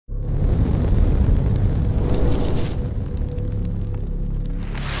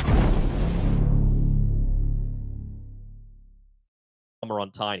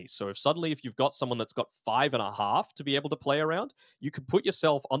on Tiny. So if you've got someone that's got 5.5 to be able to play around, you can put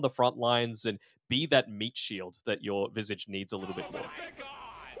yourself on the front lines and be that meat shield that your Visage needs a little bit more.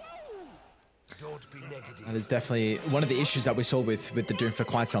 That is definitely one of the issues that we saw with the Doom for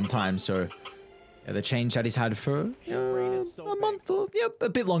quite some time. So yeah, the change that he's had for a month or a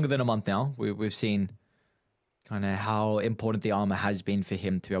bit longer than a month now. We've seen kind of how important the armor has been for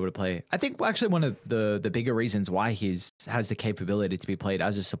him to be able to play. I think actually one of the bigger reasons why he has the capability to be played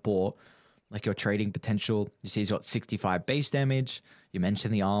as a support, like your trading potential. You see he's got 65 base damage. You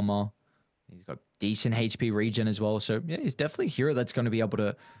mentioned the armor. He's got decent HP regen as well. So yeah, he's definitely a hero that's going to be able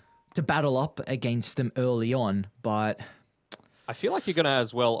to battle up against them early on. But I feel like you're going to,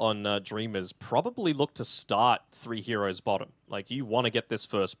 as well, on Dreamers, probably look to start 3 heroes bottom. Like, you want to get this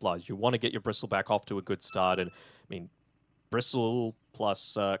first blood. You want to get your Bristleback off to a good start. And, I mean, Bristle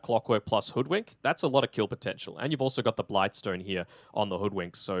plus Clockwork plus Hoodwink, that's a lot of kill potential. And you've also got the Blightstone here on the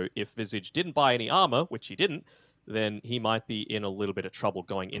Hoodwink. So if Visage didn't buy any armor, which he didn't, then he might be in a little bit of trouble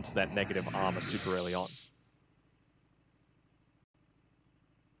going into that negative armor super early on.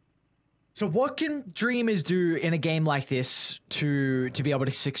 So what can Dreamers do in a game like this to be able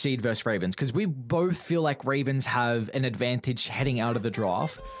to succeed versus Ravens? Because we both feel like Ravens have an advantage heading out of the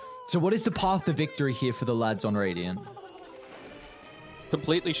draft. So what is the path to victory here for the lads on Radiant?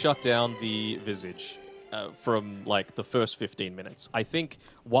 Completely shut down the Visage from like the first 15 minutes. I think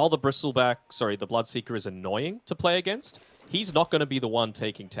while the Bloodseeker is annoying to play against, he's not going to be the one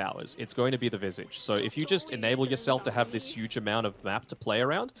taking towers. It's going to be the Visage. So if you just enable yourself to have this huge amount of map to play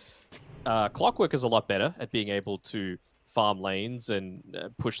around, Clockwork is a lot better at being able to farm lanes and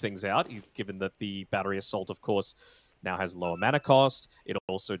push things out, given that the Battery Assault, of course, now has lower mana cost. It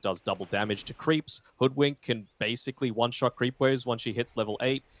also does double damage to creeps. Hoodwink can basically one-shot creep waves once she hits level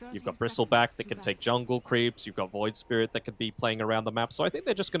 8. You've got Bristleback that can take jungle creeps. You've got Void Spirit that can be playing around the map. So I think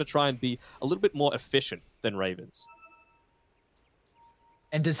they're just going to try and be a little bit more efficient than Ravens.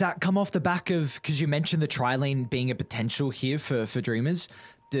 And does that come off the back of, because you mentioned the tri-lane being a potential here for Dreamers,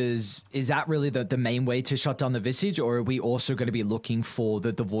 is that really the main way to shut down the Visage, or are we also going to be looking for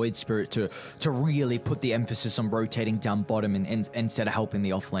the Void Spirit to really put the emphasis on rotating down bottom and instead of helping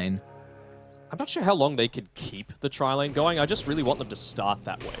the off lane? I'm not sure how long they could keep the tri-lane going. I just really want them to start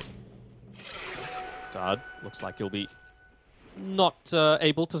that way. Dud looks like he'll be not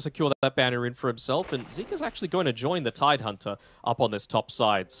able to secure that banner in for himself, and Zika's actually going to join the Tidehunter up on this top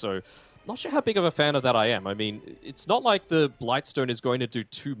side, so not sure how big of a fan of that I am. I mean, it's not like the Blightstone is going to do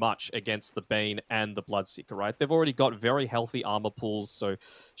too much against the Bane and the Bloodseeker, right? They've already got very healthy armor pools, so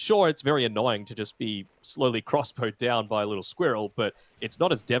sure, it's very annoying to just be slowly crossbowed down by a little squirrel, but it's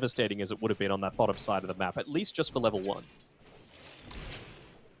not as devastating as it would have been on that bottom side of the map, at least just for level 1.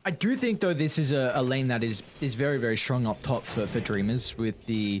 I do think, though, this is a lane that is very, very strong up top for Dreamers with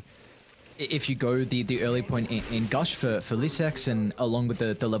the... If you go the early point in Gush for Lissex and along with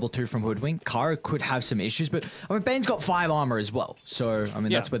the level 2 from Hoodwink, Kara could have some issues, but I mean, Bane's got 5 armor as well. So, I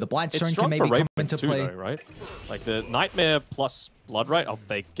mean, that's where the Blightstone can maybe come into play. Though, right? Like the Nightmare plus Blood Right, oh,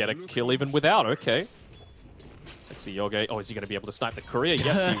 they get a kill even without, okay. Sexy Yoge, oh, is he going to be able to snipe the courier?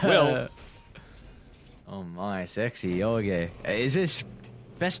 Yes, he will. Oh my, Sexy Yoge. Is this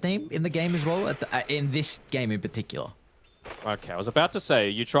best name in the game as well, in this game in particular? Okay, I was about to say,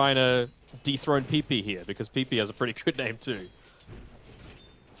 you're trying to dethrone PP here, because PP has a pretty good name too.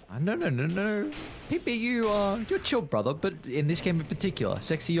 No. PP, you're chill, brother, but in this game in particular,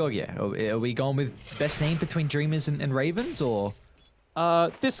 Sexy Yogi, are we going with best name between Dreamers and Ravens, or?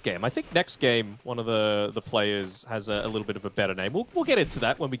 This game. I think next game, one of the players has a little bit of a better name. We'll get into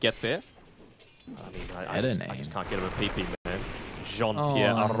that when we get there. I mean, I just can't get him a PP, man.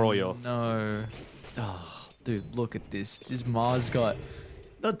 Jean-Pierre Arroyo. No. Oh, dude, look at this. This Mars got...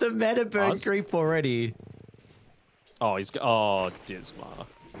 Not the meta burn creep already. Oh, he's got... Oh, Dismar.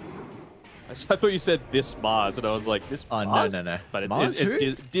 I thought you said this Mars, and I was like, this Mars? No. But it's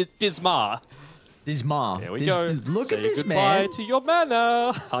Dismar. Dismar. There we go. Look at this, goodbye man. to your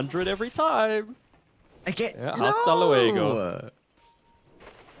mana. 100 every time. I get... Yeah, hasta luego.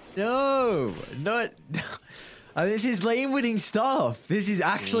 No. Not... this is lane-winning stuff. This is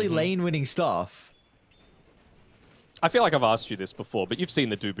actually lane-winning stuff. I feel like I've asked you this before, but you've seen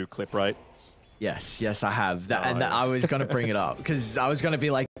the Dubu clip, right? Yes, I have. I was going to bring it up because I was going to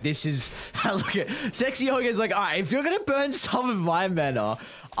be like, this is... Look at... Sexy Yoga is like, all right, if you're going to burn some of my mana,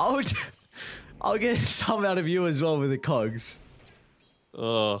 I'll get some out of you as well with the cogs.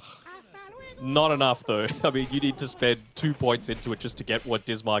 Ugh. Not enough, though. I mean, you need to spend 2 points into it just to get what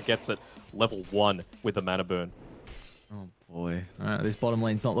Dismar gets at level 1 with the mana burn. Oh boy. This bottom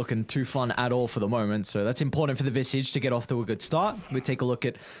lane's not looking too fun at all for the moment, so that's important for the Visage to get off to a good start. We take a look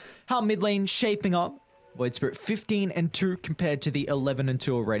at how mid lane's shaping up. Void Spirit 15-2 compared to the 11-2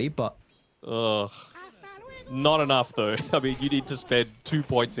 already, but... Ugh. Not enough, though. I mean, you need to spend 2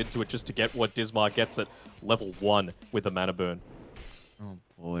 points into it just to get what Dismar gets at level 1 with the mana burn. Oh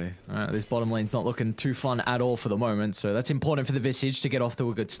boy. This bottom lane's not looking too fun at all for the moment, so that's important for the Visage to get off to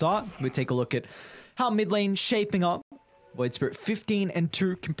a good start. We take a look at how mid lane's shaping up. Void Spirit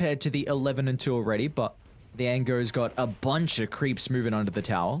 15-2 compared to the 11-2 already, but the Ango's got a bunch of creeps moving under the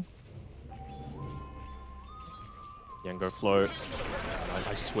tower. Yango Flow.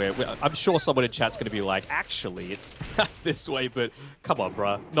 I swear, I'm sure someone in chat's going to be like, actually, it's this way, but come on,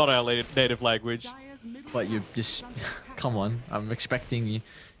 bruh. Not our native language. But you just... come on. I'm expecting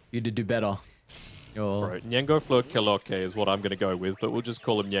you to do better. Bro, Nyango Flow Keloke is what I'm going to go with, but we'll just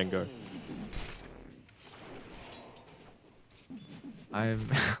call him Nyango.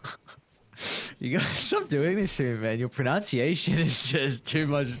 You gotta stop doing this to me, man. Your pronunciation is just too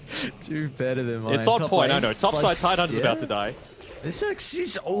better than mine. It's on point, I know. Topside Titan's about to die. This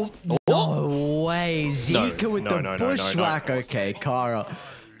is no way. Zika with the bushwhack. Okay, Kara.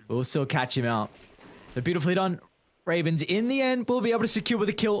 We'll still catch him out. So beautifully done. Ravens, in the end, will be able to secure with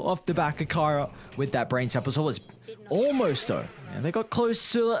a kill off the back of Kara with that brain sample. So it was almost, though. And they got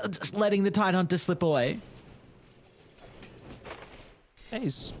close to just letting the Tidehunter slip away. Hey,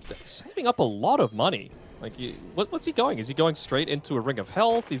 he's saving up a lot of money. Like, what's he going? Is he going straight into a Ring of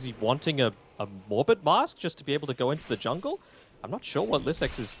Health? Is he wanting a Morbid Mask just to be able to go into the jungle? I'm not sure what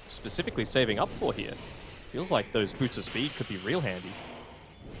Lissex is specifically saving up for here. Feels like those boots of speed could be real handy.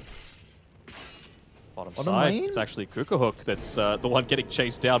 Bottom side, it's actually Kukahook that's the one getting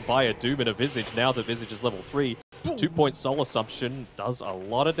chased down by a Doom and a Visage. Now the Visage is level 3. 2-point Soul Assumption does a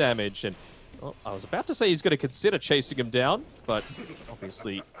lot of damage. And well, I was about to say he's going to consider chasing him down, but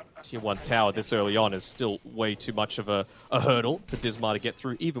obviously Tier 1 tower this early on is still way too much of a hurdle for Dismar to get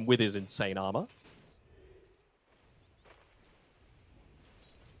through, even with his insane armor.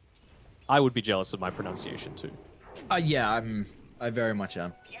 I would be jealous of my pronunciation too. Yeah, I very much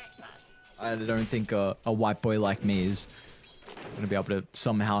am. I don't think a white boy like me is going to be able to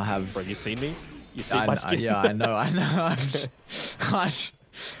somehow have... Bro, you seen me? You seen my skin? Yeah, I know.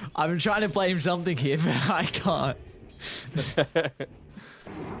 I'm trying to blame something here, but I can't.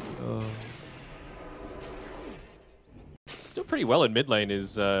 Still pretty well in mid lane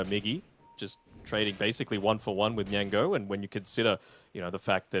is Miggy, just trading basically 1-for-1 with Nyango, and when you consider, you know, the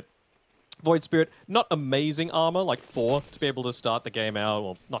fact that Void Spirit, not amazing armor, like 4 to be able to start the game out,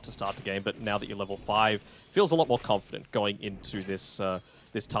 well, not to start the game, but now that you're level 5, feels a lot more confident going into this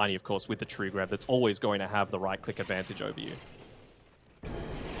this Tiny, of course, with the True Grab that's always going to have the right-click advantage over you.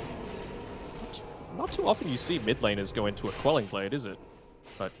 Not too often you see mid laners go into a Quelling Blade, is it?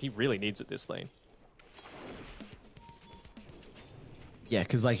 But he really needs it this lane. Yeah,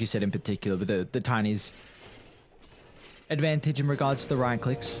 because like you said in particular, with the Tiny's advantage in regards to the right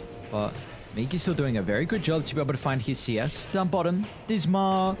clicks, but Miki's still doing a very good job to be able to find his CS. Down bottom,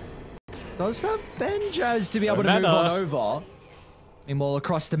 Dismar does have Benjaz to be able to move on over. Meanwhile,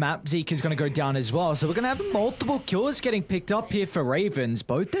 across the map, Zeke is going to go down as well. So we're going to have multiple kills getting picked up here for Ravens.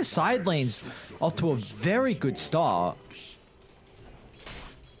 Both their side lanes off to a very good start.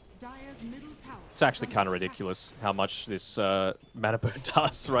 It's actually kind of ridiculous how much this mana burn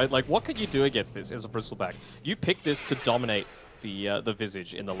does, right? Like, what could you do against this as a Bristleback? You pick this to dominate the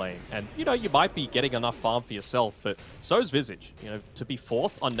Visage in the lane. And, you know, you might be getting enough farm for yourself, but so's Visage. You know, to be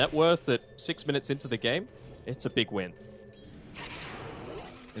 4th on net worth at 6 minutes into the game, it's a big win.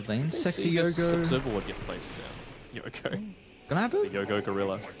 Good lane, sexy Yogo. Observer would get placed down. Yogo. Gonna have the Yogo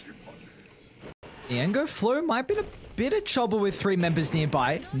Gorilla. The Yango Flow might be in a bit of trouble with 3 members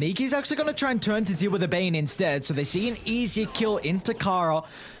nearby. Miki's actually going to try and turn to deal with a Bane instead, so they see an easier kill into Kara,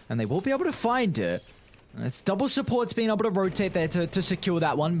 and they will be able to find it. It's double support's being able to rotate there to secure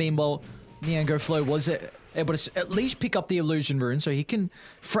that one. Meanwhile, Nyango Flow was able to at least pick up the illusion rune, so he can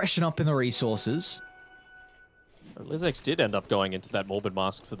freshen up in the resources. Lissex did end up going into that Morbid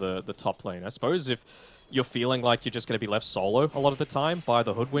Mask for the top lane. I suppose if you're feeling like you're just going to be left solo a lot of the time by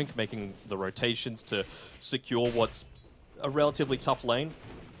the Hoodwink, making the rotations to secure what's a relatively tough lane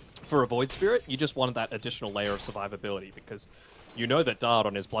for a Void Spirit, you just wanted that additional layer of survivability because you know that Dart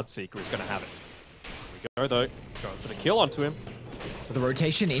on his Bloodseeker is going to have it. Here we go, though. Going for the kill onto him. The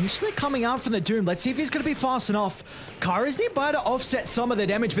rotation instantly coming out from the Doom. Let's see if he's going to be fast enough. Kara's nearby to offset some of the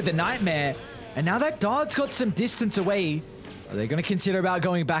damage with the Nightmare. And now that Dart's got some distance away, are they going to consider about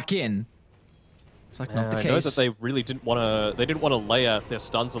going back in? It's like not the I case. know that they really didn't want to. They didn't want to layer their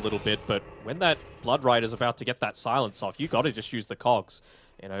stuns a little bit, but when that Blood Rider's about to get that silence off, you got to just use the cogs.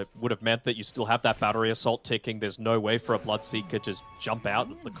 You know, it would have meant that you still have that battery assault ticking. There's no way for a Bloodseeker to just jump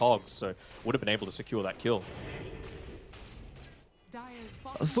out of the cogs, so would have been able to secure that kill.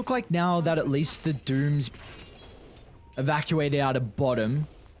 Does look like now that at least the Doom's evacuated out of bottom.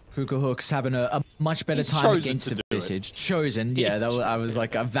 Kukahook's having a much better time against the Visage. Chosen, yeah. I was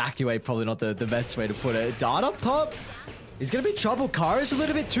like, evacuate, probably not the best way to put it. Dart up top. He's going to be trouble. Kara's a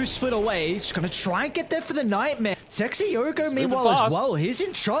little bit too split away. He's going to try and get there for the Nightmare. Sexy Yoko, meanwhile, as well. He's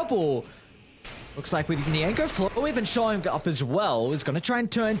in trouble. Looks like with Nyango Flow even showing up as well. He's going to try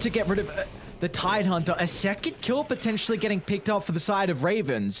and turn to get rid of the Tide Hunter. A second kill potentially getting picked up for the side of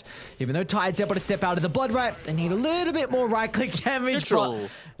Ravens. Even though Tide's able to step out of the Blood Right, they need a little bit more right-click damage. It'll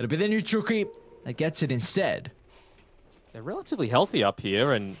be the neutral creep that gets it instead. They're relatively healthy up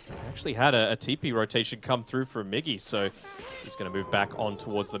here and actually had a TP rotation come through from Miggy, so he's going to move back on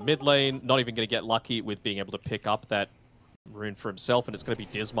towards the mid lane. Not even going to get lucky with being able to pick up that rune for himself, and it's going to be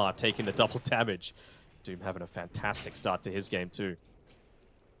Dismar taking the double damage. Doom having a fantastic start to his game too.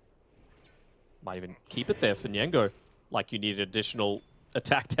 Might even keep it there for Nyango, like you need additional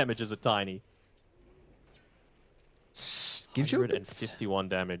attack damage as a Tiny. Gives you 151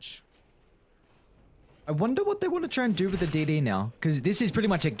 damage. I wonder what they want to try and do with the DD now, because this is pretty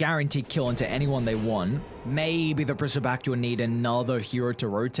much a guaranteed kill into anyone they want. Maybe the Bristleback will need another hero to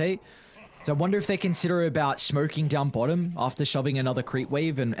rotate. So I wonder if they consider about smoking down bottom after shoving another creep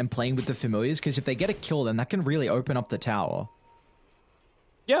wave and playing with the familiars, because if they get a kill, then that can really open up the tower.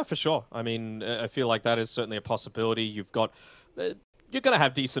 Yeah, for sure. I mean, I feel like that is certainly a possibility. You've got... you're going to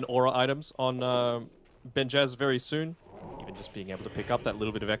have decent aura items on Benjaz very soon. Even just being able to pick up that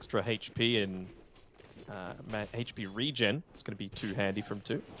little bit of extra HP and HP regen is going to be too handy from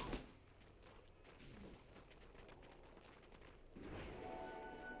 2.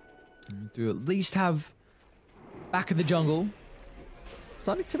 Do at least have back of the jungle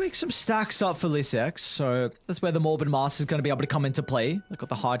starting to make some stacks up for Lissex, so that's where the Morbid Master is going to be able to come into play. They've got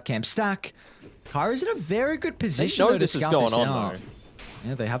the hard camp stack. Kara's in a very good position though, to scout this out.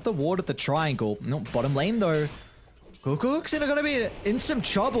 Yeah, they have the ward at the triangle. No, bottom lane though. Cook's going to be in some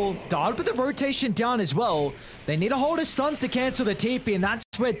trouble. Dart with the rotation down as well. They need to hold a stun to cancel the TP, and that's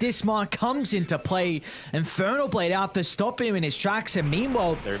where Dismar comes into play. Infernal Blade out to stop him in his tracks, and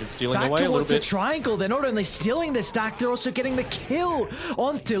meanwhile, they're stealing back away towards a the triangle. They're not only stealing the stack, they're also getting the kill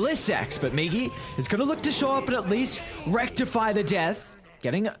onto Lissex. But Miggy is going to look to show up and at least rectify the death.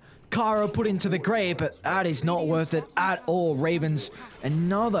 Getting Kara put into the grave, but that is not worth it at all. Ravens,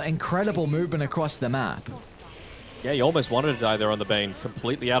 another incredible movement across the map. Yeah, you almost wanted to die there on the Bane.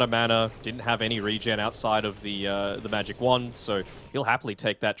 Completely out of mana, didn't have any regen outside of the Magic Wand, so he'll happily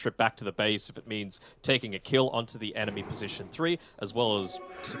take that trip back to the base if it means taking a kill onto the enemy position 3, as well as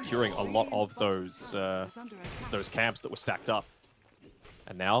securing a lot of those camps that were stacked up.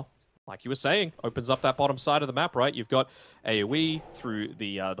 And now, like you were saying, opens up that bottom side of the map, right? You've got AoE through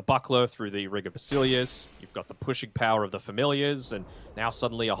the Buckler, through the Rigor Basilius. You've got the pushing power of the Familiars, and now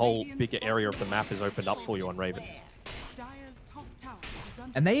suddenly a whole bigger area of the map is opened up for you on Ravens.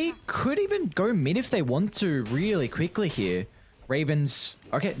 And they could even go mid if they want to really quickly here. Ravens...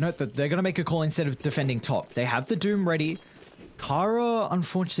 Okay, no, they're going to make a call instead of defending top. They have the Doom ready. Kara,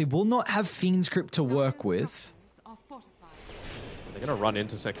 unfortunately, will not have Fiend's Crypt to work with. They're going to run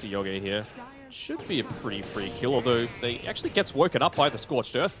into Sexy Yogi here. Should be a pretty free kill, although they actually gets woken up by the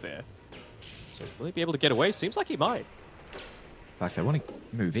Scorched Earth there. So will he be able to get away? Seems like he might. In fact, they want to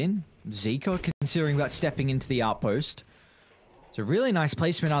move in. Zika considering about stepping into the outpost. It's a really nice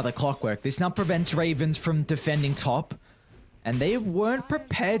placement out of the Clockwork. This now prevents Ravens from defending top. And they weren't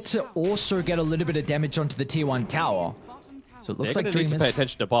prepared to also get a little bit of damage onto the tier 1 tower. So it looks like Dreamers... need to pay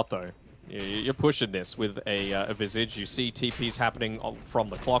attention to bot, though. You're pushing this with a Visage. You see TPs happening from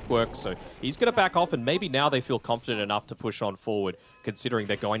the Clockwork, so he's going to back off, and maybe now they feel confident enough to push on forward, considering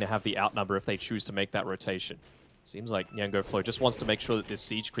they're going to have the outnumber if they choose to make that rotation. Seems like Nyango Flow just wants to make sure that this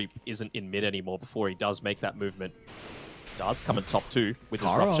siege creep isn't in mid anymore before he does make that movement. Dart's coming top 2 with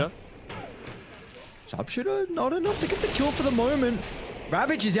his Rupture. Sharpshooter, not enough to get the kill for the moment.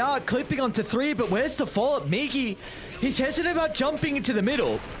 Ravage is out, clipping onto 3, but where's the follow-up? Miggy, he's hesitant about jumping into the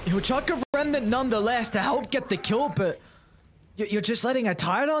middle. He'll chuck a Remnant nonetheless to help get the kill, but you're just letting a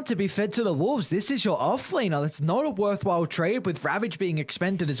Tyrant to be fed to the wolves. This is your offlaner. That's not a worthwhile trade with Ravage being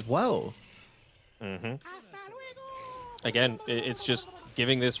expended as well. Again, it's just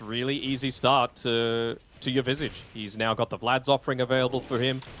giving this really easy start to your Visage. He's now got the Vlad's offering available for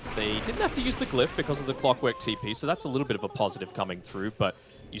him. They didn't have to use the glyph because of the Clockwork TP, so that's a little bit of a positive coming through, but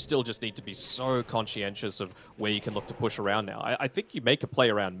you still just need to be so conscientious of where you can look to push around now. I think you make a play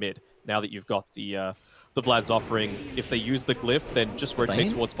around mid now that you've got the Vlad's offering. If they use the glyph, then just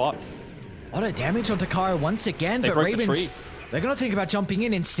rotate towards bot. A lot of damage on Takara once again, but Ravens, they're going to think about jumping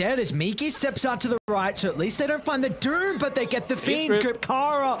in instead as Miki steps out to the right, so at least they don't find the Doom, but they get the Fiend.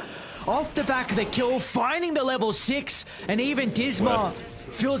 Kara off the back of the kill, finding the level 6, and even Disma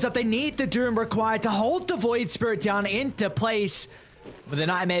feels that they need the Doom required to hold the Void Spirit down into place. With the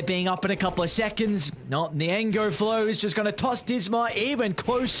Nightmare being up in a couple of seconds, the Engo Flow is just going to toss Disma even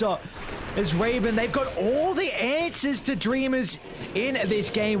closer as Raven. They've got all the answers to Dreamers in this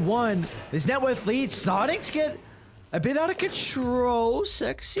game one. This net worth lead starting to get a bit out of control.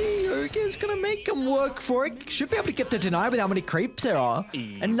 Sexy Yoga is going to make him work for it. Should be able to get the deny with how many creeps there are.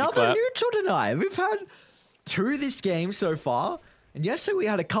 Easy Another clap. neutral deny. We've had 2 this game so far. And yesterday we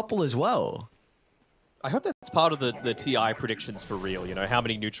had a couple as well. I hope that's part of the TI predictions for real. You know, how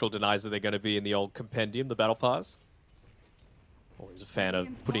many neutral denies are there going to be in the old compendium, the battle pass? Always a fan of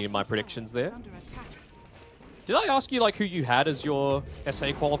putting in my predictions there. Did I ask you like who you had as your SA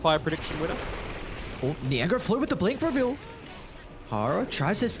qualifier prediction winner? Oh, Niagara flew with the blink reveal. Kara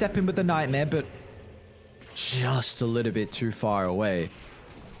tries to step in with the Nightmare, but just a little bit too far away.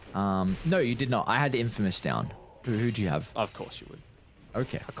 No, you did not. I had Infamous down. Who'd you have? Of course you would.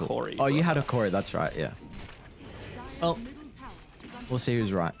 Okay, cool. Corey, oh, you had a Corey. That's right, yeah. Well, we'll see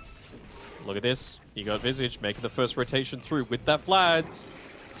who's right. Look at this. You got Visage making the first rotation through with that Vlad's.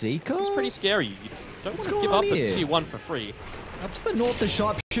 Zika? This is pretty scary. You don't want to give up at tier 1 for free. Up to the north, the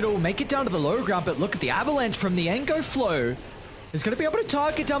Sharpshooter will make it down to the low ground, but look at the avalanche from the Engo Flow. Is going to be able to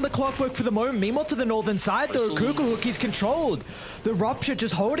target down the Clockwork for the moment. Meanwhile, to the northern side, though, Kugelhook is controlled. The Rupture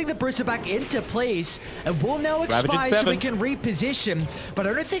just holding the Bristle back into place and will now expire so we can reposition. But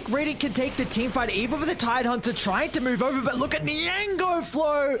I don't think Radiant can take the team fight, even with the Tidehunter trying to move over. But look at Niango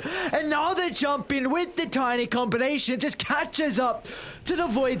Flow. Another jump in with the tiny combination. Just catches up to the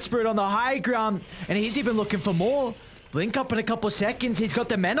Void Spirit on the high ground. And he's even looking for more. Blink up in a couple seconds. He's got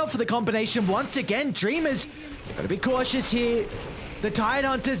the mana for the combination once again. Dreamers, gotta be cautious here. The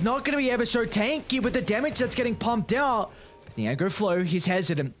Tidehunter's not gonna be ever so tanky with the damage that's getting pumped out. But the Aggro Flow, he's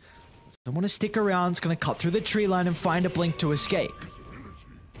hesitant. Doesn't want to stick around. He's gonna cut through the tree line and find a blink to escape.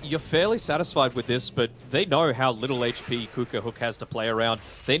 You're fairly satisfied with this, but they know how little HP Kugelhook has to play around.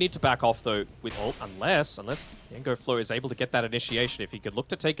 They need to back off, though, with ult, unless Engo Flow is able to get that initiation. If he could look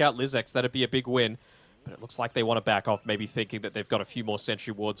to take out Lizex, that'd be a big win. But it looks like they want to back off, maybe thinking that they've got a few more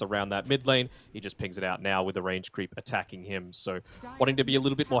sentry wards around that mid lane. He just pings it out now with the range creep attacking him. So wanting to be a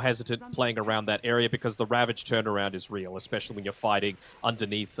little bit more hesitant playing around that area because the Ravage turnaround is real, especially when you're fighting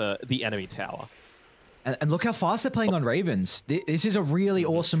underneath the enemy tower. And look how fast they're playing on Ravens. This is a really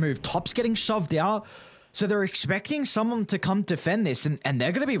awesome move. Top's getting shoved out. So they're expecting someone to come defend this. And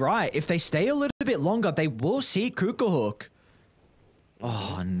they're going to be right. If they stay a little bit longer, they will see Kugelhook.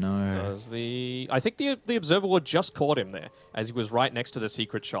 Oh, no. I think the Observer Ward just caught him there, as he was right next to the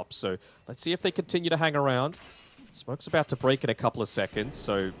secret shop. So let's see if they continue to hang around. Smoke's about to break in a couple of seconds,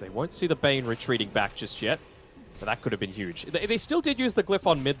 so they won't see the Bane retreating back just yet. But that could have been huge. They still did use the glyph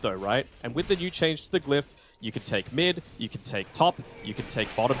on mid, though, right? And with the new change to the glyph, you can take mid, you can take top, you can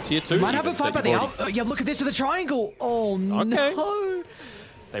take bottom tier 2. Might have a fight by the out. Yeah, look at this with the triangle. Oh, okay. No.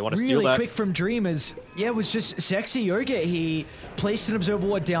 They want to steal that. Really quick from Dreamers. Yeah, it was just Sexy Yoga. He placed an Observer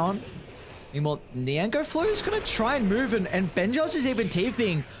Ward down. Meanwhile, Niango Flow is going to try and move, and Benjos is even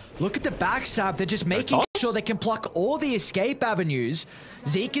TPing. Look at the backstab. They're just making sure they can pluck all the escape avenues.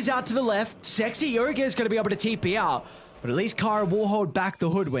 Zeke is out to the left. Sexy Yoga is going to be able to TP out. But at least Kara will hold back the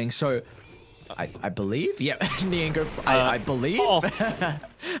Hoodwing. So, I believe? Yeah, Niango, I believe. Oh.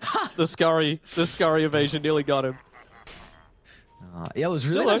 The scurry evasion nearly got him. Yeah, it was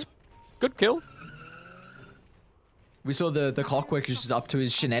really nice. Good kill. We saw the Clockwork just up to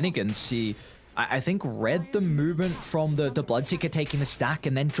his shenanigans. He, I think, read the movement from the Bloodseeker taking the stack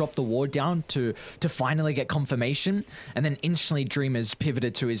and then dropped the ward down to finally get confirmation. And then instantly Dreamers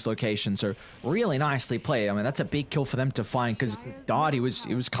pivoted to his location. So really nicely played. I mean, that's a big kill for them to find because God, he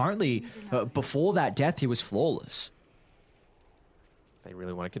was currently, before that death, he was flawless. They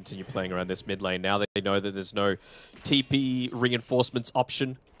really want to continue playing around this mid lane now. They know that there's no TP reinforcements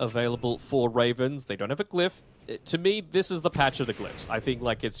option available for Ravens. They don't have a glyph. To me, this is the patch of the glyphs. I think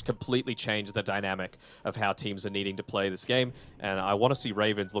like it's completely changed the dynamic of how teams are needing to play this game, and I want to see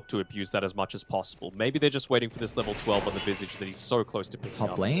Ravens look to abuse that as much as possible. Maybe they're just waiting for this level 12 on the Visage that he's so close to picking up.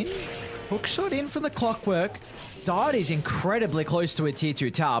 Top lane? Hook shot in from the Clockwork. Dart is incredibly close to a tier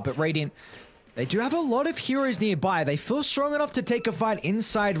 2 tower, but Radiant, they do have a lot of heroes nearby. They feel strong enough to take a fight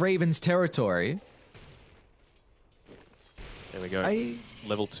inside Raven's territory. There we go.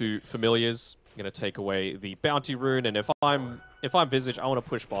 Level 2 familiars. I'm going to take away the bounty rune, and if I'm Visage, I want to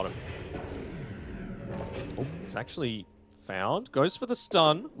push bottom. Oh, it's actually found. Goes for the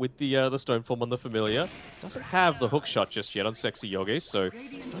stun with the Stoneform on the familiar. Doesn't have the hook shot just yet on Sexy Yogi, so I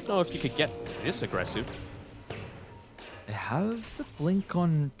don't know if you could get this aggressive. They have the blink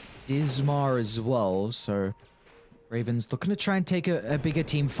on Dismar as well, so Raven's looking to try and take a bigger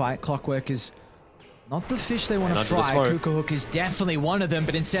team fight. Clockwork is not the fish they want to fry. Kuka Hook is definitely one of them,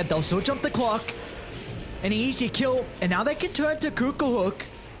 but instead they'll still jump the clock. An easy kill, and now they can turn to Kuka Hook.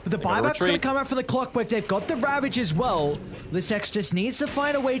 But the buyback's going to come out for the Clockwork. They've got the Ravage as well. Lissex just needs to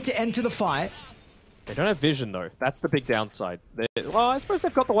find a way to enter the fight. They don't have vision, though. That's the big downside. Well, I suppose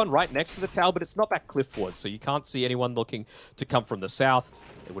they've got the one right next to the tower, but it's not that cliffward, so you can't see anyone looking to come from the south.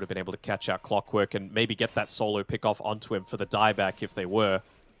 They would have been able to catch out Clockwork and maybe get that solo pick-off onto him for the dieback if they were.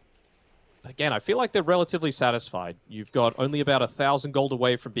 But again, I feel like they're relatively satisfied. You've got only about 1,000 gold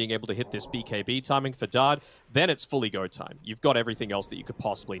away from being able to hit this BKB timing for Dard. Then it's fully go time. You've got everything else that you could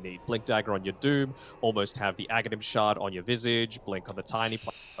possibly need. Blink Dagger on your Doom, almost have the Aghanim Shard on your Visage, Blink on the Tiny,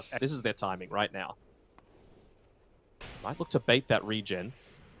 plus this is their timing right now. Might look to bait that regen,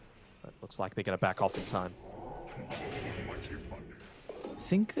 but looks like they're going to back off in time. I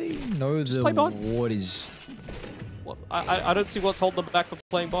think they know Just the ward is... Well, I don't see what's holding them back from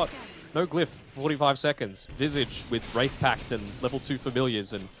playing bot. No glyph, 45 seconds. Visage with Wraith Pact and level 2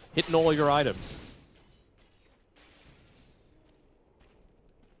 familiars and hitting all your items.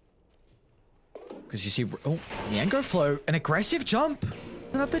 Because you see, oh, Niango Flow, an aggressive jump.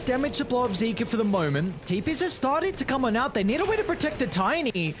 Doesn't have the damage to blow up Zika for the moment. TPs are starting to come on out. They need a way to protect the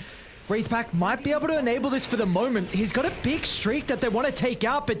Tiny. Wraith Pact might be able to enable this for the moment. He's got a big streak that they want to take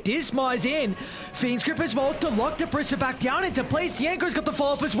out, but Dismar's in. Fiend's Grip as well to lock the Brissa back down into place. Yanko's got the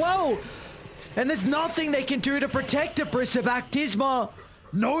follow-up as well. And there's nothing they can do to protect the Brissa back. Dismar,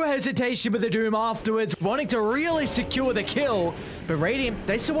 no hesitation with the Doom afterwards, wanting to really secure the kill. But Radiant,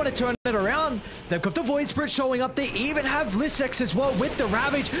 they still want to turn it around. They've got the Void Spirit showing up. They even have Lissex as well with the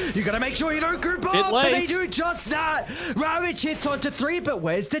Ravage. You got to make sure you don't group up, but they do just that. Ravage hits onto 3, but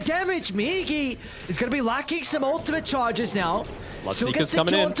where's the damage? Migi is going to be lacking some ultimate charges now. Still gets the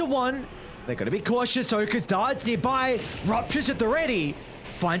kill onto 1. They're going to be cautious though, because Dard's nearby. Ruptures at the ready.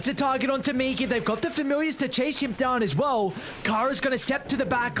 Finds a target onto Migi. They've got the familiars to chase him down as well. Kara's going to step to the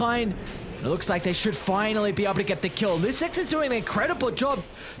backline. It looks like they should finally be able to get the kill. Lissex is doing an incredible job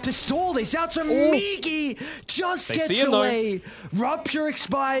to stall this out, so Migi just gets away. Rupture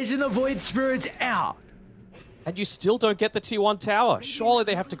expires and the Void Spirit's out. And you still don't get the T1 tower. Surely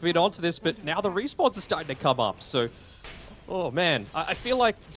they have to commit onto this, but now the respawns are starting to come up, so... Oh man, I feel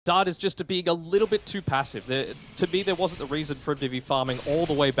like Dart is just being a little bit too passive. To me, there wasn't the reason for him to be farming all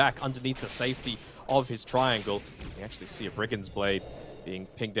the way back underneath the safety of his triangle. You actually see a Brigand's Blade being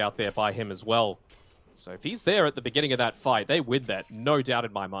pinged out there by him as well. So if he's there at the beginning of that fight, they win that, no doubt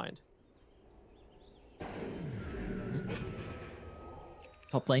in my mind.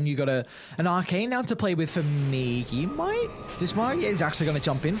 Top lane, you got an Arcane now to play with for me. He might... Dismar is actually going to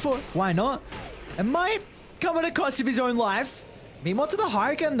jump in for it. Why not? It might come at a cost of his own life. Meanwhile, to the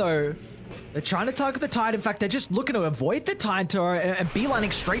Hurricane, though. They're trying to target the Tide. In fact, they're just looking to avoid the Tide tower and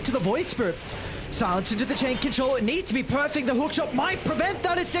beelining straight to the Void Spirit. Silence into the chain control. It needs to be perfect. The hookshot might prevent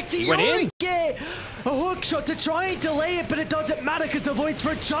that. It's Sexy Yogi. A hookshot to try and delay it, but it doesn't matter because the Void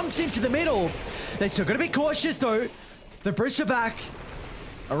Spirit jumps into the middle. They're still going to be cautious, though. The Brissa back.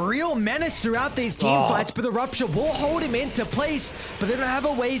 A real menace throughout these team fights, but the Rupture will hold him into place, but they don't have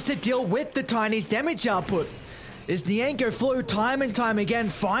a ways to deal with the Tiny's damage output. Is Niango Flow time and time again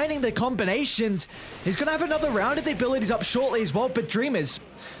finding the combinations. He's going to have another round of the abilities up shortly as well, but Dreamers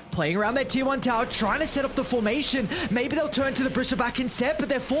playing around their tier 1 tower, trying to set up the formation. Maybe they'll turn to the Brissa back instead, but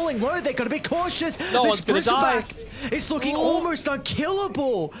they're falling low. They're going to be cautious. No one's going to die. It's looking almost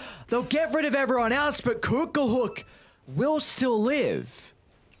unkillable. They'll get rid of everyone else, but Kuka Hook will still live.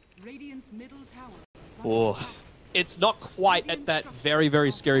 Radiant's middle tower. Oh, it's not quite at that very, very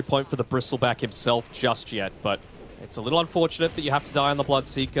scary point for the Bristleback himself just yet, but it's a little unfortunate that you have to die on the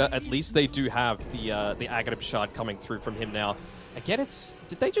Bloodseeker. At least they do have the Aghanim Shard coming through from him now. Again,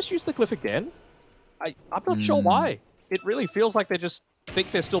 did they just use the glyph again? I'm not sure why. It really feels like they just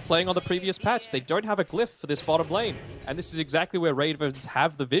think they're still playing on the previous patch. They don't have a glyph for this bottom lane, and this is exactly where Ravens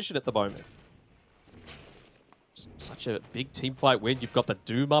have the vision at the moment. Such a big team fight win. You've got the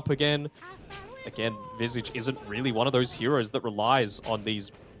Doom up again. Again, Visage isn't really one of those heroes that relies on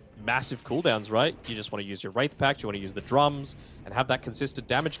these massive cooldowns, right? You just want to use your Wraith Pact, you want to use the drums, and have that consistent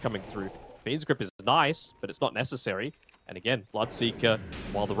damage coming through. Fiend's Grip is nice, but it's not necessary. And again, Bloodseeker,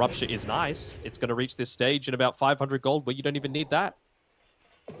 while the Rupture is nice, it's going to reach this stage in about 500 gold where you don't even need that.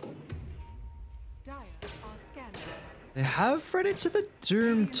 Dire are scanning. They have threaded to the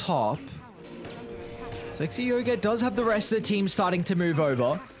Doom top. Sexy Yoga does have the rest of the team starting to move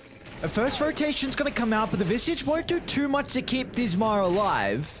over. A first rotation's going to come out, but the Visage won't do too much to keep Dismar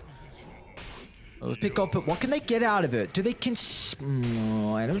alive. Let's pick off, but what can they get out of it? Do they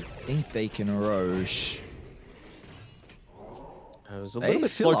I don't think they can Roche. It was a little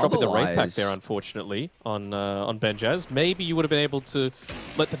bit slow dropping the Wraith Pact there, unfortunately, on Benjaz. Maybe you would have been able to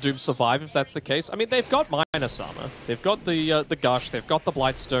let the Doom survive if that's the case. I mean, they've got Minus Armor, they've got the Gush, they've got the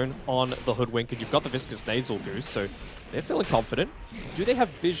Blightstone on the Hoodwink, and you've got the Viscous Nasal Goose, so they're feeling confident. Do they have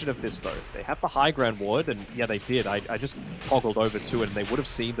vision of this, though? They have the High Ground Ward, and yeah, they did. I just toggled over to it, and they would have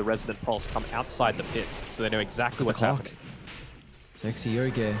seen the Resonant Pulse come outside the pit, so they know exactly what's happening. Sexy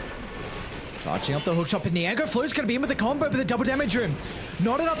Yoga. Charging up the hook shot, and the Anger Flow's going to be in with the combo, but the double damage room.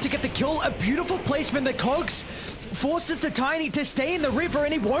 Not enough to get the kill. A beautiful placement. The Cogs forces the Tiny to stay in the river,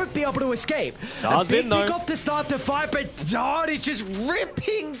 and he won't be able to escape. A big pick off to start the fight, but Dart is just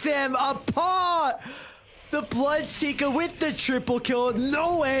ripping them apart. The Bloodseeker with the triple kill.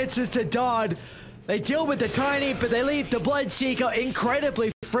 No answers to Dart. They deal with the Tiny, but they leave the Bloodseeker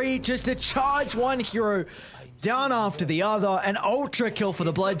incredibly free just to charge one hero down after the other. An ultra kill for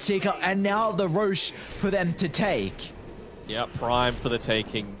the Bloodseeker, and now the Roche for them to take. Yeah, prime for the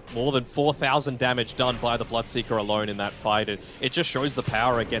taking. More than 4,000 damage done by the Bloodseeker alone in that fight. It just shows the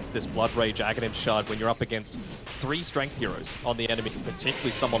power against this Blood Rage Aghanim Shard when you're up against 3 strength heroes on the enemy,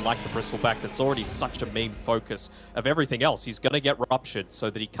 particularly someone like the Bristleback that's already such a main focus of everything else. He's going to get ruptured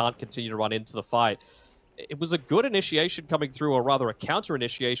so that he can't continue to run into the fight. It was a good initiation coming through, or rather a counter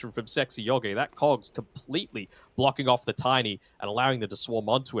initiation from Sexy Yogi. That Cog's completely blocking off the Tiny and allowing them to swarm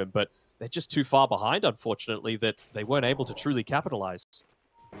onto him, but they're just too far behind, unfortunately, that they weren't able to truly capitalize.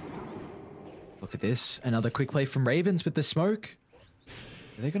 Look at this. Another quick play from Ravens with the smoke.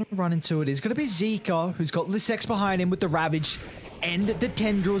 They're going to run into it. It's going to be Zika, who's got Lissex behind him with the Ravage and the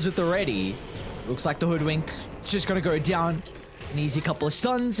Tendrils at the ready. Looks like the Hoodwink is just going to go down. An easy couple of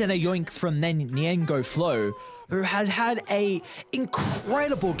stuns and a yoink from then Niengo Flow, who has had a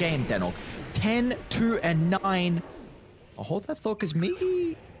incredible game, Denok. 10, 2, and 9. I'll hold that thought because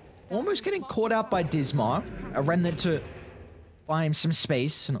maybe almost getting caught out by Dismar. A Remnant to buy him some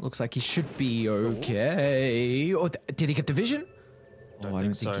space, and it looks like he should be okay. Oh, did he get the vision? Oh, I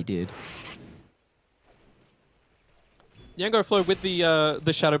don't think he did. Niengo Flow with the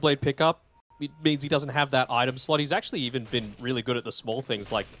Shadowblade pickup. It means he doesn't have that item slot. He's actually even been really good at the small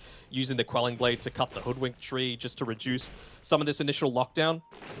things, like using the Quelling Blade to cut the Hoodwink tree just to reduce some of this initial lockdown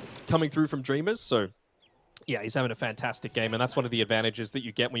coming through from Dreamers. So, yeah, he's having a fantastic game, and that's one of the advantages that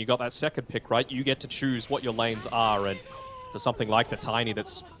you get when you got that second pick, right? You get to choose what your lanes are, and for something like the Tiny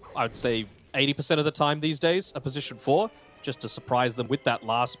that's, I would say, 80% of the time these days, a position 4, just to surprise them with that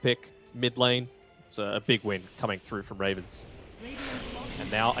last pick mid lane, it's a big win coming through from Ravens.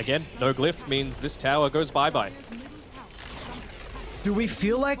 And now, again, no glyph means this tower goes bye-bye. Do we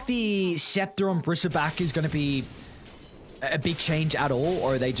feel like the Scepter on Bristleback is going to be a big change at all,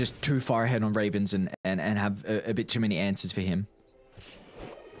 or are they just too far ahead on Ravens and have a bit too many answers for him?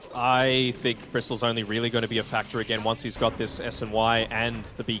 I think Bristol's only really going to be a factor again once he's got this SNY and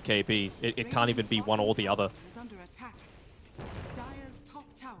the BKB. It can't even be one or the other.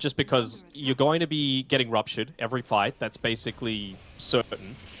 Just because you're going to be getting ruptured every fight, that's basically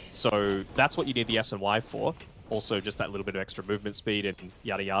certain. So that's what you need the SNY for. Also just that little bit of extra movement speed and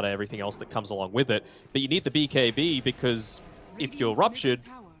yada yada, everything else that comes along with it. But you need the BKB because if you're ruptured,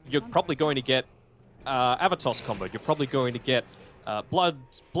 you're probably going to get Avatos comboed. You're probably going to get Blood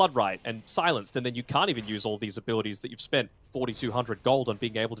Right and Silenced, and then you can't even use all these abilities that you've spent 4,200 gold on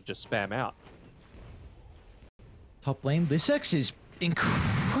being able to just spam out. Top lane, Lissex is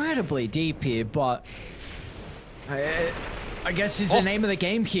incredibly deep here, but I guess is the name of the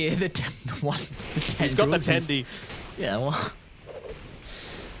game here. The He's got the Tendy. Yeah, well,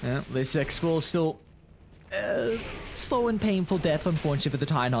 yeah, Lissex will still slow and painful death, unfortunately, for the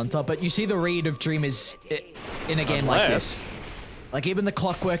Tine Hunter. But you see the read of Dreamers in a game like this. Like even the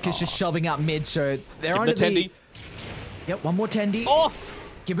Clockwork is just shoving out mid, so they're on the Tendy. Yep, one more Tendy. Oh,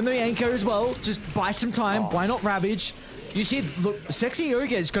 given the anchor as well. Just buy some time. Why not Ravage? You see, look, Sexy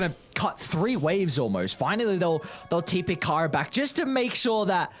Yoga is going to cut 3 waves almost. Finally, they'll TP Kara back just to make sure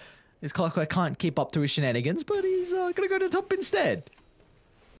that this Clockwork can't keep up to his shenanigans, but he's going to go to top instead.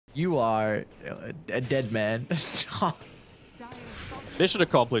 You are a dead man. Mission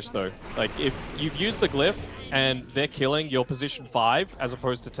accomplished, though. Like, if you've used the glyph and they're killing your position 5 as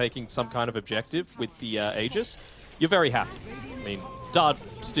opposed to taking some kind of objective with the Aegis, you're very happy. I mean, Dart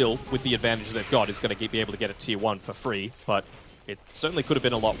still, with the advantage they've got, is going to be able to get a tier 1 for free, but it certainly could have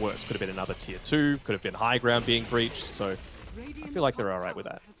been a lot worse. Could have been another tier 2, could have been high ground being breached, so I feel like they're alright with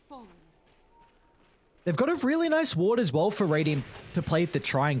that. They've got a really nice ward as well for Radiant to play the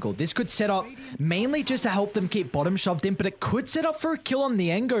triangle. This could set up mainly just to help them keep bottom shoved in, but it could set up for a kill on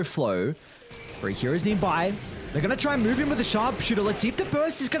the Engo flow. 3 heroes nearby. They're going to try and move in with the sharpshooter. Let's see if the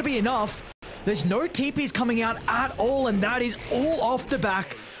burst is going to be enough. There's no TPs coming out at all, and that is all off the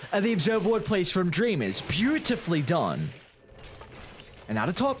back of the observe ward place from Dreamers. Beautifully done. And out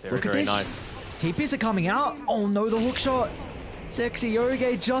of top, look at this. Nice. TPs are coming out. Oh no, the hook shot. Sexy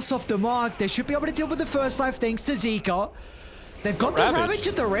Yoge just off the mark. They should be able to deal with the first life thanks to Zika. They've got the Ravage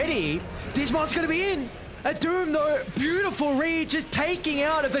at the ready. Dismod's going to be in. A Doom, though, beautiful read, just taking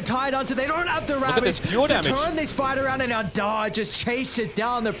out of the Tide Hunter. They don't have the Ravage to turn this fight around, and now Dart just chases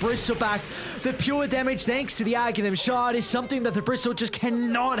down the Bristleback. The pure damage, thanks to the Aghanim Shard, is something that the Bristle just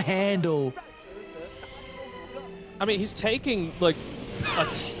cannot handle. I mean, he's taking, like, a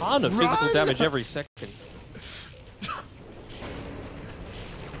ton of physical damage every second.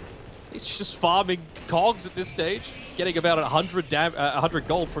 He's just farming cogs at this stage, getting about 100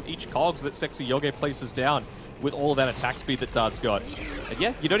 gold from each cogs that Sexy Yoge places down with all of that attack speed that Dart's got. And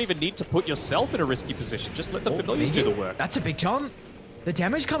yeah, you don't even need to put yourself in a risky position. Just let the familiars do the work. That's a big jump. The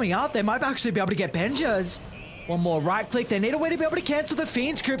damage coming out, they might actually be able to get Benjas. One more right click. They need a way to be able to cancel the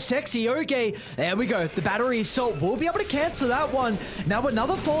Fiend's Crypt. Sexy Yoge. There we go. The Battery Assault will be able to cancel that one. Now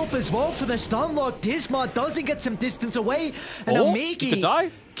another follow-up as well for the stun lock. Disma doesn't get some distance away. And now Miki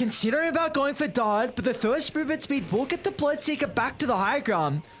considering about going for Dart, but the first movement speed will get the Bloodseeker back to the high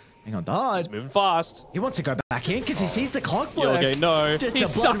ground. Hang on, Dart. He's moving fast. He wants to go back in because he sees the clockwork. Yoge, no. Just he's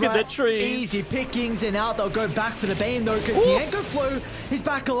stuck in the tree. Easy pickings and out. They'll go back for the Bane though because the Engo Flow is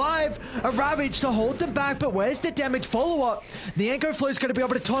back alive. A Ravage to hold them back, but where's the damage follow-up? The Engo Flow is going to be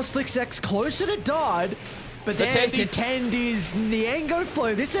able to toss Lixex closer to Dart. But there's the Tendies, the Engo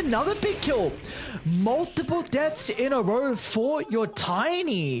Flow. This is another big kill. Multiple deaths in a row for your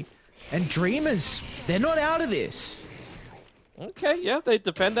Tiny. And Dreamers, they're not out of this. Okay, yeah, they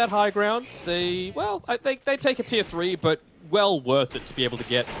defend that high ground. They take a tier 3, but well worth it to be able to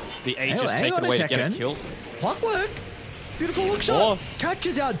get the Aegis taken away to get a kill. Clockwork. Beautiful hook shot.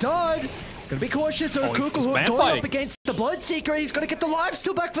 Catches out Dard. Gotta be cautious. Kukulhook going up against the Bloodseeker. He's gonna get the life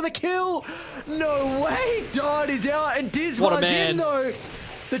steal back for the kill. No way. Dard is out and Disma's in though.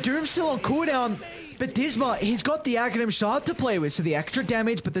 The Doom's still on cooldown. But Disma, he's got the Aghanim Shard to play with, so the extra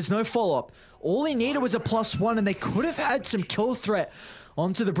damage, but there's no follow-up. All he needed was a +1, and they could have had some kill threat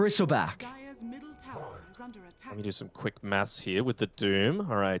onto the Bristleback. Let me do some quick maths here with the Doom.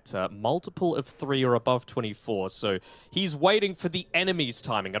 All right, multiple of 3 or above 24, so he's waiting for the enemy's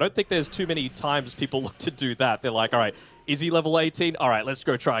timing. I don't think there's too many times people look to do that. They're like, all right, is he level 18? All right, let's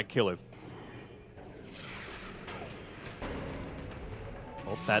go try and kill him.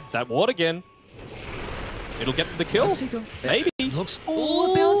 Oh, that ward again. It'll get the kill. Maybe. Looks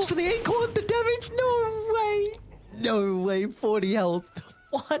all bounce for the acorn. The damage. No way. No way. 40 health.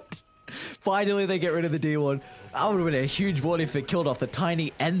 What? Finally, they get rid of the D1. That would have been a huge ward if it killed off the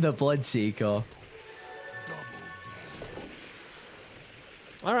Tiny and the Bloodseeker.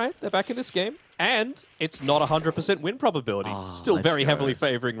 All right, they're back in this game. And it's not 100% win probability. Still very heavily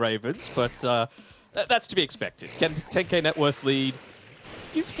favoring Ravens, but that's to be expected. 10k net worth lead.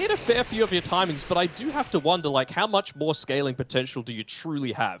 You've hit a fair few of your timings, but I do have to wonder, like, how much more scaling potential do you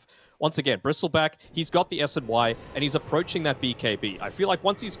truly have? Once again, Bristleback, he's got the S&Y, and he's approaching that BKB. I feel like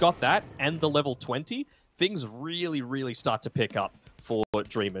once he's got that and the level 20, things really, really start to pick up for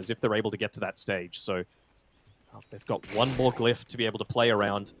Dreamers if they're able to get to that stage. So they've got one more glyph to be able to play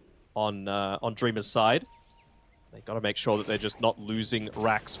around on Dreamers' side. They've got to make sure that they're just not losing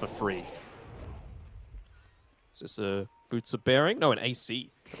racks for free. Is this a Boots of Bearing? No, an AC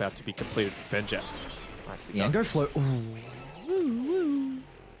about to be completed with Benjats. Nicely done. Go flow. Ooh.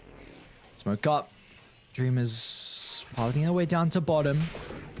 Smoke up. Dreamers piloting their way down to bottom.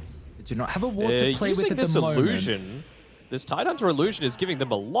 They do not have a ward to play with at the moment. Illusion. This Tidehunter illusion is giving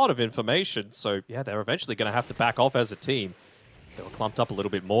them a lot of information, so yeah, they're eventually going to have to back off as a team. If they were clumped up a little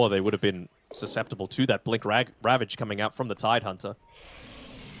bit more, they would have been susceptible to that Blink Ravage coming out from the Tidehunter.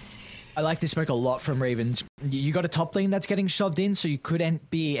 I like this smoke a lot from Ravens. You got a top lane that's getting shoved in, so you could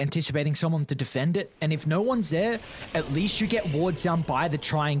be anticipating someone to defend it. And if no one's there, at least you get wards down by the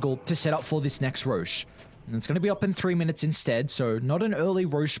triangle to set up for this next Roche. And it's going to be up in 3 minutes instead, so not an early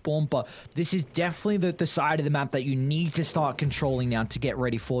Roche spawn, but this is definitely the side of the map that you need to start controlling now to get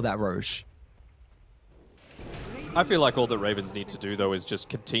ready for that Roche. I feel like all that Ravens need to do, though, is just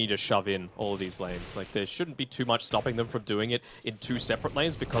continue to shove in all of these lanes. Like, there shouldn't be too much stopping them from doing it in 2 separate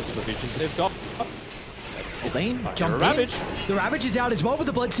lanes because of the visions they've got. Lane, jump in. Ravage. The Ravage is out as well with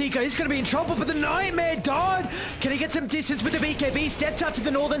the Bloodseeker. He's going to be in trouble, but the Nightmare Dart. Can he get some distance with the BKB? Steps out to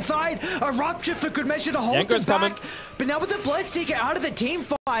the northern side. A Rupture for good measure to hold them back. But now with the Bloodseeker out of the team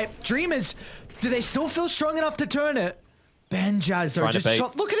fight, Dreamers, do they still feel strong enough to turn it? Benjaz, though, just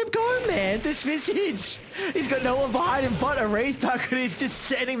shot. Look at him go, man. This Visage. He's got no one behind him but a Wraithpack, and he's just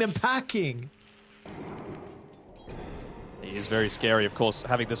sending them packing. He is very scary, of course,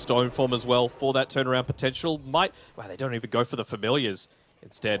 having the Stoneform as well for that turnaround potential. Wow, they don't even go for the familiars.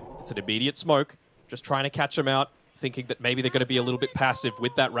 Instead, it's an immediate smoke, just trying to catch them out, thinking that maybe they're going to be a little bit passive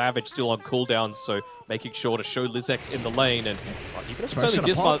with that Ravage still on cooldown, so making sure to show Lizex in the lane. And even if it's only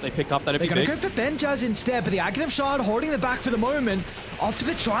Disma that they pick up, that'd be big. They're going to go for Benjaz instead, but the Aghanim Shard holding the back for the moment. Off to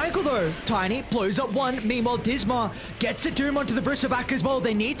the triangle, though. Tiny blows up one. Meanwhile, Disma gets a Doom onto the Bristleback as well.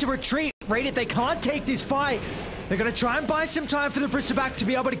 They need to retreat. Rated, they can't take this fight. They're going to try and buy some time for the Bristleback to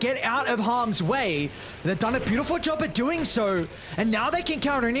be able to get out of harm's way. They've done a beautiful job at doing so. And now they can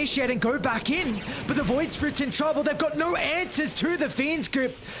counter-initiate and go back in. But the Void Spirit's in trouble. They've got no answers to the Fiend's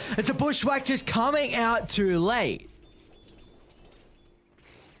Grip. It's a Bushwhack just coming out too late.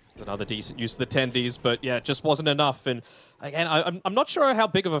 Another decent use of the tendies, but yeah, it just wasn't enough. And again, I'm not sure how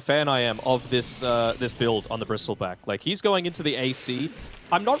big of a fan I am of this this build on the Bristleback. Like, he's going into the AC.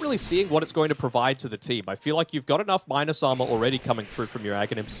 I'm not really seeing what it's going to provide to the team. I feel like you've got enough minus armor already coming through from your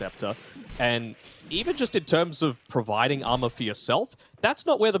Aghanim Scepter. And even just in terms of providing armor for yourself, that's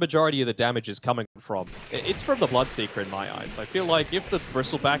not where the majority of the damage is coming from. It's from the Bloodseeker in my eyes. I feel like if the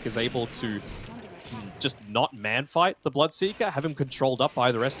Bristleback is able to just not man-fight the Bloodseeker, have him controlled up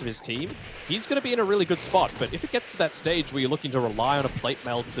by the rest of his team, he's going to be in a really good spot. But if it gets to that stage where you're looking to rely on a plate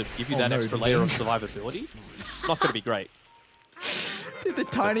mail to give you that extra layer of survivability, it's not going to be great. Did the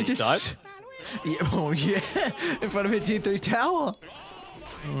Tiny just... Yeah, oh, yeah. In front of a T3 tower.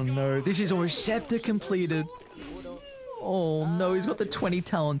 Oh, no. This is almost Scepter completed. Oh, no. He's got the 20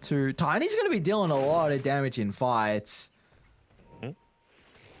 talent, too. Tiny's going to be dealing a lot of damage in fights.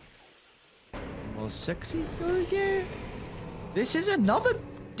 Well, sexy. Yeah. This is another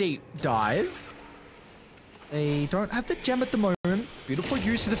deep dive. They don't have the gem at the moment. Beautiful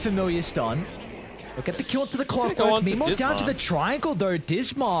use of the familiar stun. Look at the kill to the clockwork. Meanwhile, down to the triangle, though.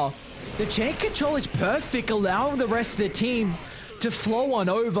 Dismar. The chain control is perfect, allowing the rest of the team to flow on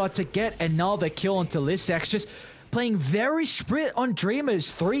over to get another kill onto Lizex. Just playing very split on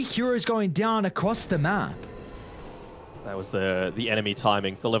Dreamers. 3 heroes going down across the map. That was the enemy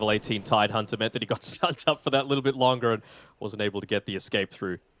timing. The level 18 Tide Hunter meant that he got stunned up for that little bit longer and wasn't able to get the escape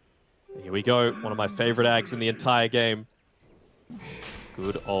through. Here we go. One of my favorite ags in the entire game.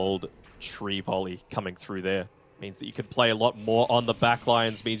 Good old tree volley coming through there. Means that you can play a lot more on the back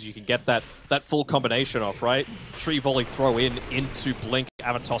lines. Means you can get that full combination off, right? Tree volley throw into blink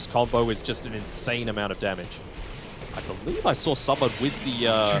Avatos combo is just an insane amount of damage. I believe I saw someone with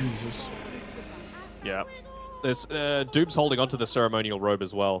the... Jesus. Yeah. There's Doom's holding onto the ceremonial robe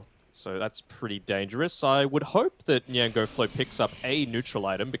as well, so that's pretty dangerous. I would hope that Nyango Flow picks up a neutral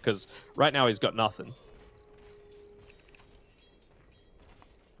item, because right now he's got nothing.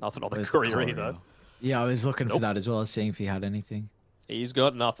 Nothing on the courier either. Yeah, I was looking for that as well, seeing if he had anything. He's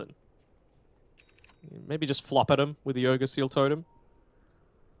got nothing. Maybe just flop at him with the Yoga Seal Totem.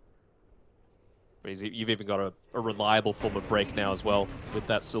 But you've even got a reliable form of break now as well, with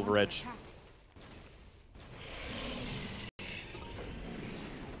that Silver Edge.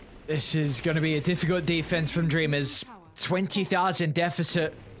 This is going to be a difficult defense from Dreamers. 20,000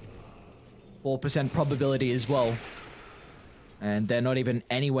 deficit. 4% probability as well. And they're not even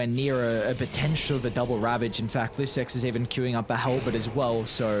anywhere near a potential of a double Ravage. In fact, Lizex is even queuing up a Halberd as well.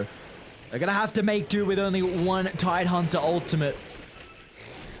 So they're going to have to make do with only one Tide Hunter ultimate.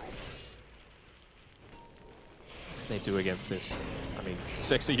 What can they do against this? I mean,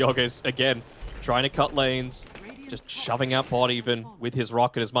 Sexy Yoga's, again, trying to cut lanes. Just shoving out bot even with his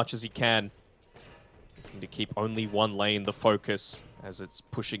rocket as much as he can. Looking to keep only one lane the focus as it's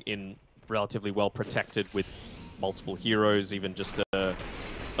pushing in relatively well protected with multiple heroes, even just a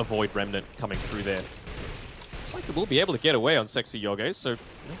Void Remnant coming through there. Looks like it will be able to get away on Sexy Yoga, so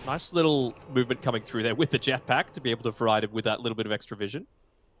nice little movement coming through there with the jetpack to be able to provide it with that little bit of extra vision.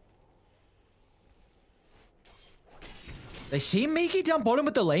 They see Miki down bottom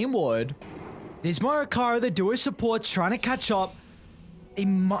with the lane ward. There's Marikara, the duo supports, trying to catch up.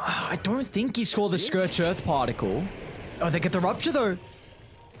 I don't think he saw the Scorch Earth particle. Oh, they get the Rupture, though.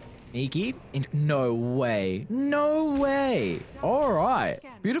 Miki? No way. No way. All right.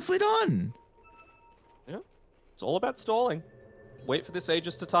 Beautifully done. Yeah. It's all about stalling. Wait for this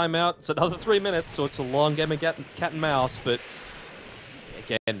Aegis to time out. It's another 3 minutes, so it's a long game of cat and mouse. But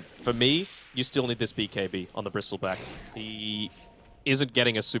again, for me, you still need this BKB on the Bristleback. He isn't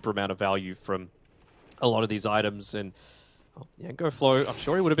getting a super amount of value from a lot of these items. And yeah, go Flow. I'm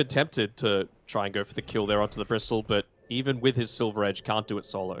sure he would have been tempted to try and go for the kill there onto the Bristle, but even with his Silver Edge, can't do it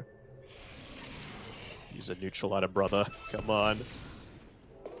solo. Use a neutral item, brother. Come on.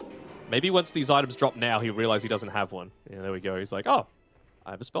 Maybe once these items drop now, he'll realize he doesn't have one. Yeah, there we go. He's like, oh,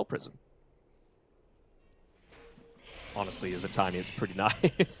 I have a Spell Prism. Honestly, as a tiny, it's pretty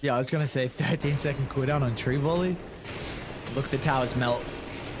nice. Yeah, I was going to say 13-second cooldown on Tree Volley. Look, the towers melt.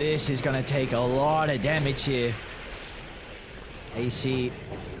 This is going to take a lot of damage here. AC.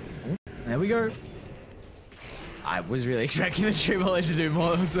 There we go. I was really expecting the Tree Volley to do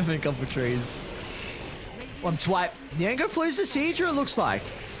more than a couple trees. One swipe. Niango flows the Sieger, it looks like.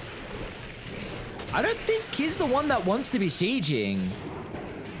 I don't think he's the one that wants to be sieging.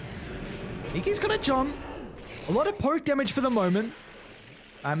 Miki's gonna jump. A lot of poke damage for the moment.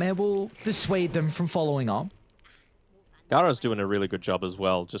 I'm able to dissuade them from following up. Gara's doing a really good job as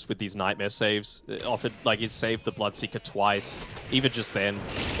well, just with these Nightmare saves. Offered, like, he's saved the Bloodseeker twice. Even just then,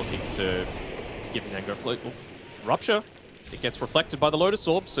 looking to give Niango float. Rupture. It gets reflected by the Lotus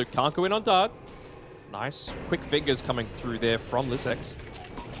Orb, so can't go in on Dart. Nice. Quick fingers coming through there from Lissex.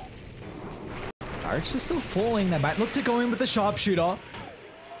 Darks are still falling. They might look to go in with the Sharpshooter.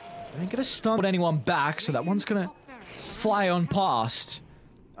 They're gonna stun anyone back, so that one's gonna fly on past.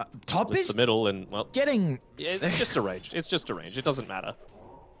 Top Splits is the middle and, well, getting... it's just a range. It's just a range. It doesn't matter.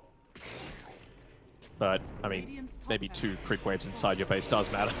 But, I mean, maybe 2 creep waves inside your base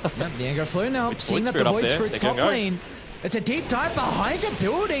does matter. Yep, Niango Flow now, With seeing Void that the Spirit up Void there, Spirit's they can top go. lane. It's a deep dive behind the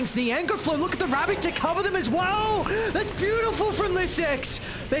buildings. Niango Flow, look at the Rabbit to cover them as well. That's beautiful from Lissex.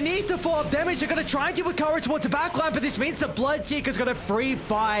 They need to follow up damage. They're going to try and deal with cover towards the backline, but this means the Bloodseeker's going to free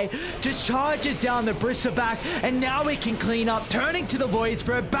fire. Just charges down the Bristleback, and now we can clean up. Turning to the Void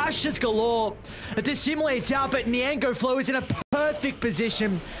Spirit, bashes galore. It dissimulates out, but Niango Flow is in a perfect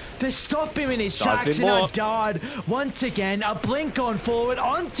position to stop him in his tracks. And a dart once again, a blink on forward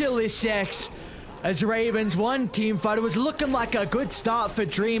onto Lissex. As Ravens, one team fight. It was looking like a good start for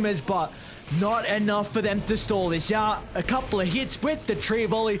Dreamers, but not enough for them to stall this out. A couple of hits with the Tree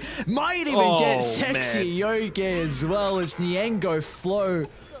Volley. Might even get Sexy Yogi as well as Niango Flow,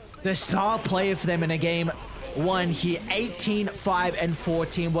 the star player for them in a game one here. 18, 5, and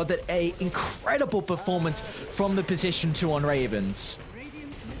 14. What an incredible performance from the position 2 on Ravens.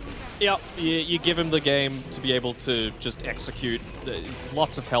 Yeah, you give him the game to be able to just execute.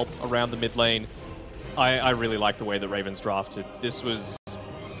 Lots of help around the mid lane. I really like the way that Ravens drafted. This was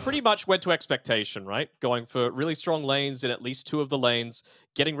pretty much went to expectation, right? Going for really strong lanes in at least 2 of the lanes,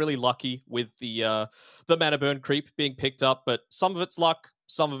 getting really lucky with the mana burn creep being picked up, but some of it's luck,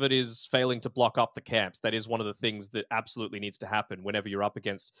 some of it is failing to block up the camps. That is one of the things that absolutely needs to happen whenever you're up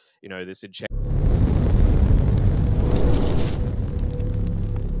against, you know, this enchant.